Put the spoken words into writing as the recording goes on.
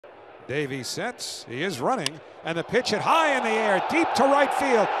Davey sets. He is running. And the pitch hit high in the air, deep to right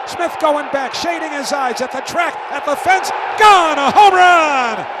field. Smith going back, shading his eyes at the track, at the fence. Gone! A home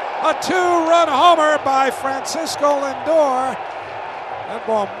run! A two-run homer by Francisco Lindor. That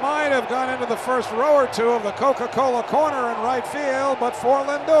ball might have gone into the first row or two of the Coca-Cola corner in right field, but for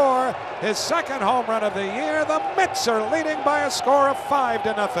Lindor, his second home run of the year, the Mets are leading by a score of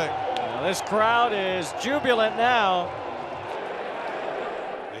 5-0. Well, this crowd is jubilant now.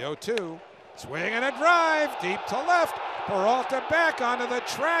 The 0-2. Swing and a drive, deep to left. Peralta back onto the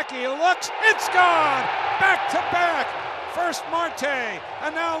track. He looks, it's gone! Back to back. First Marte,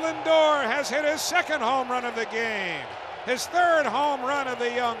 and now Lindor has hit his second home run of the game. His third home run of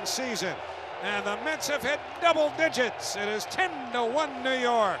the young season. And the Mets have hit double digits. It is 10-1 New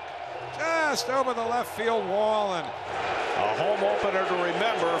York. Just over the left field wall. And a home opener to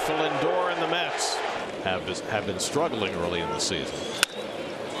remember for Lindor and the Mets. Have been struggling early in the season.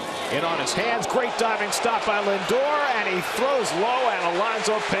 In on his hands, great diving stop by Lindor, and he throws low, and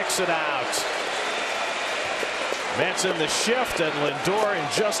Alonso picks it out. Mets in the shift, and Lindor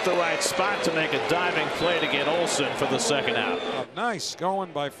in just the right spot to make a diving play to get Olsen for the second out. Nice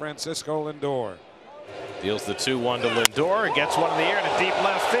going by Francisco Lindor. Deals the 2-1 to Lindor and gets one in the air to deep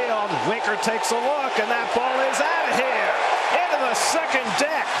left field. Winker takes a look, and that ball is out of here. Into the second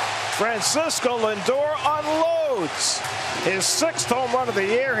deck. Francisco Lindor unloads his 6th home run of the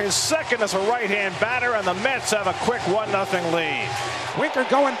year, his second as a right-hand batter, and the Mets have a quick 1-0 lead. Winker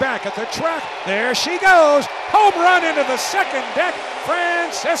going back at the track. There she goes. Home run into the second deck.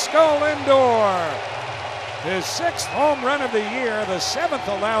 Francisco Lindor. His 6th home run of the year, the 7th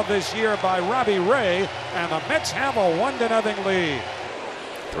allowed this year by Robbie Ray, and the Mets have a 1-0 lead.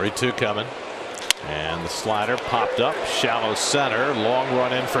 3-2 coming. And the slider popped up, shallow center, long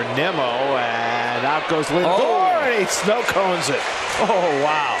run in for Nimmo, and out goes Lindor, and he snow cones it. Oh,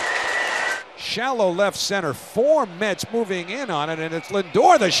 wow. Shallow left center, 4 Mets moving in on it, and it's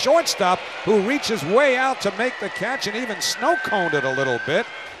Lindor, the shortstop, who reaches way out to make the catch and even snow coned it a little bit.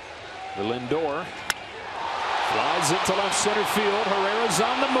 For Lindor, flies into left center field. Herrera's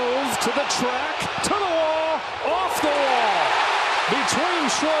on the move, to the track, to the wall, off the wall, between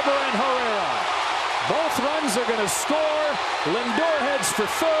Schwarber and Herrera. Both runs are going to score. Lindor heads for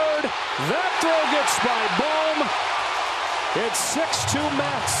third. That throw gets by Bohm. It's 6-2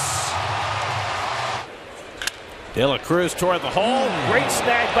 Mets. De La Cruz toward the hole. Great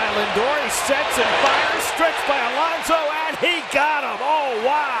snag by Lindor. He sets and fires. Stretched by Alonso, and he got him. Oh,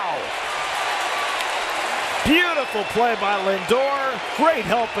 wow. Beautiful play by Lindor. Great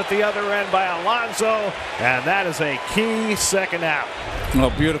help at the other end by Alonso. And that is a key second out. Oh,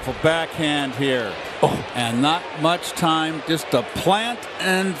 beautiful backhand here. Oh, and not much time, just a plant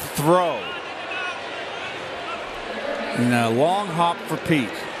and throw. And a long hop for Pete.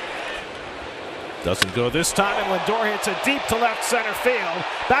 Doesn't go this time, and Lindor hits it deep to left center field.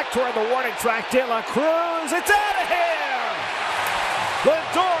 Back toward the warning track, De La Cruz. It's out of here!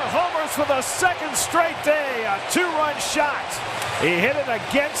 Lindor homers for the second straight day. A 2-run shot. He hit it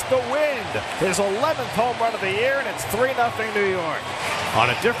against the wind. His 11th home run of the year, and it's 3-0 New York. On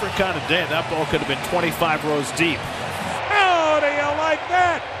a different kind of day, that ball could have been 25 rows deep. How do you like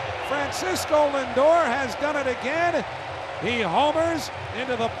that? Francisco Lindor has done it again. He homers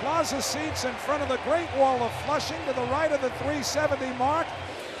into the plaza seats in front of the Great Wall of Flushing to the right of the 370 mark.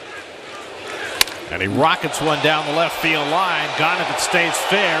 And he rockets one down the left field line. Gone if it stays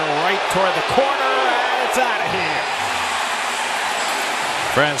fair. Right toward the corner, and it's out of here.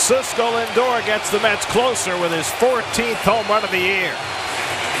 Francisco Lindor gets the Mets closer with his 14th home run of the year.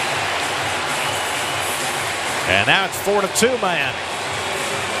 And now it's 4-2 Miami.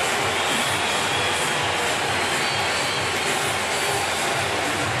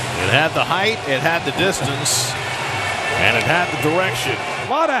 It had the height, it had the distance, and it had the direction. A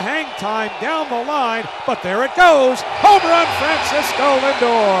lot of hang time down the line, but there it goes. Home run, Francisco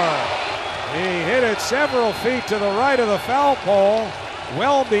Lindor. He hit it several feet to the right of the foul pole,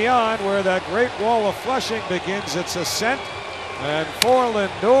 well beyond where that Great Wall of Flushing begins its ascent. And for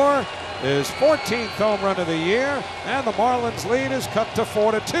Lindor, his 14th home run of the year, and the Marlins lead is cut to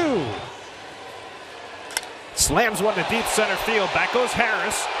 4-2. Slams one to deep center field. Back goes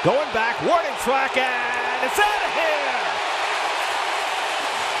Harris. Going back, warning track, and it's out of here.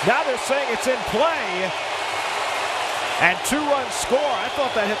 Now they're saying it's in play. And 2-run score. I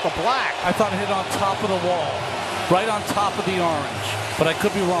thought that hit the black. I thought it hit on top of the wall, right on top of the orange, but I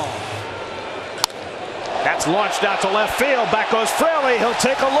could be wrong. That's launched out to left field. Back goes Fraley. He'll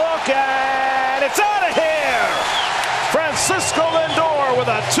take a look, and it's out of here. Francisco Lindor with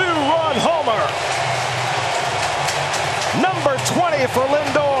a 2-run homer. Number 20 for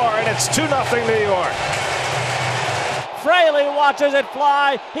Lindor, and it's 2-0 New York. Fraley watches it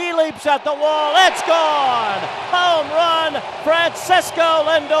fly. He leaps at the wall. It's gone. Home run, Francisco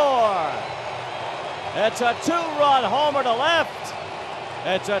Lindor. It's a 2-run homer to left.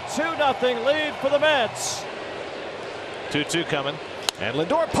 It's a 2-0 lead for the Mets. 2-2 coming. And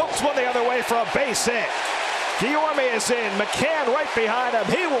Lindor pokes one the other way for a base hit. Guillorme is in. McCann right behind him.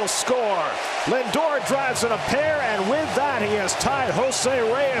 He will score. Lindor drives in a pair, and with that, he has tied Jose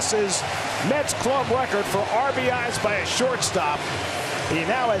Reyes' Mets club record for RBIs by a shortstop. He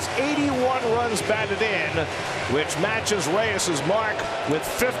now has 81 runs batted in, which matches Reyes' mark with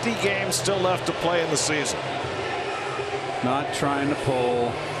 50 games still left to play in the season. Not trying to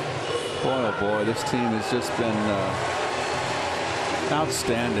pull. Boy, oh boy, this team has just been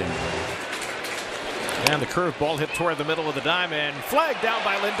outstanding. And the curveball hit toward the middle of the diamond. Flag down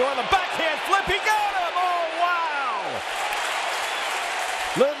by Lindor. The backhand flip. He got him. Oh, wow.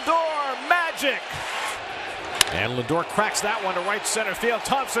 Lindor magic. And Lindor cracks that one to right center field.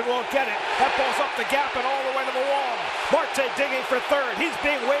 Thompson won't get it. That ball's up the gap and all the way to the wall. Marte digging for third. He's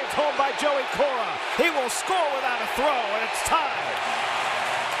being waved home by Joey Cora. He will score without a throw, and it's tied.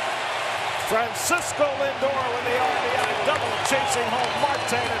 Francisco Lindor with the RBI double, chasing home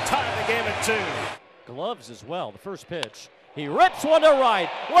Marte to tie the game at 2. Gloves as well. The first pitch. He rips one to right.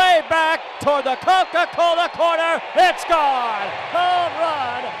 Way back toward the Coca-Cola corner. It's gone. Home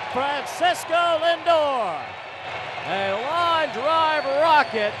run, Francisco Lindor. A line drive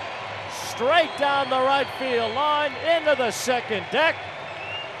rocket straight down the right field line into the second deck.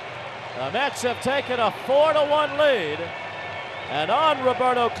 The Mets have taken a 4-1 lead. And on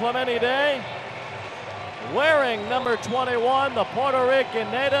Roberto Clemente Day, wearing number 21, the Puerto Rican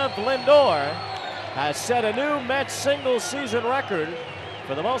native Lindor has set a new Mets single-season record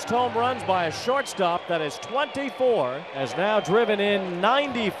for the most home runs by a shortstop. That is 24. Has now driven in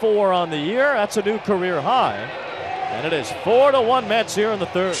 94 on the year. That's a new career high. And it is 4-1 Mets here in the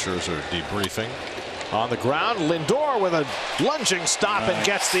third. Scherzer debriefing. On the ground, Lindor with a lunging stop and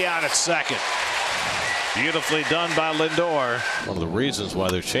gets the out at second. Beautifully done by Lindor. One of the reasons why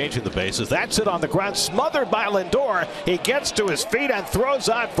they're changing the bases. That's it on the ground, smothered by Lindor. He gets to his feet and throws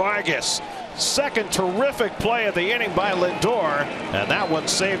out Vargas. Second terrific play of the inning by Lindor, and that one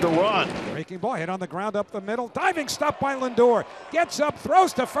saved a run. Breaking ball hit on the ground up the middle. Diving stop by Lindor. Gets up,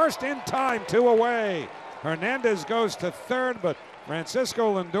 throws to first in time. 2 away. Hernandez goes to third, but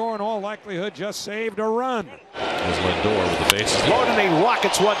Francisco Lindor in all likelihood just saved a run. There's Lindor with the bases loaded. He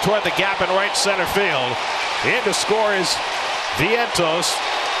rockets one toward the gap in right center field. In to score is Vientos.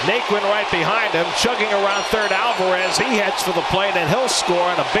 Naquin right behind him, chugging around third. Alvarez, he heads for the plate, and he'll score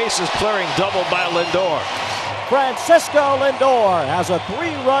on a bases-clearing double by Lindor. Francisco Lindor has a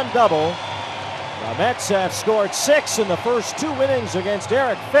 3-run double. The Mets have scored 6 in the first 2 innings against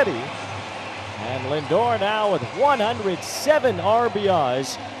Eric Fitty. And Lindor now with 107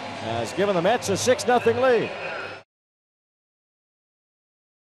 RBIs has given the Mets a 6-0 lead.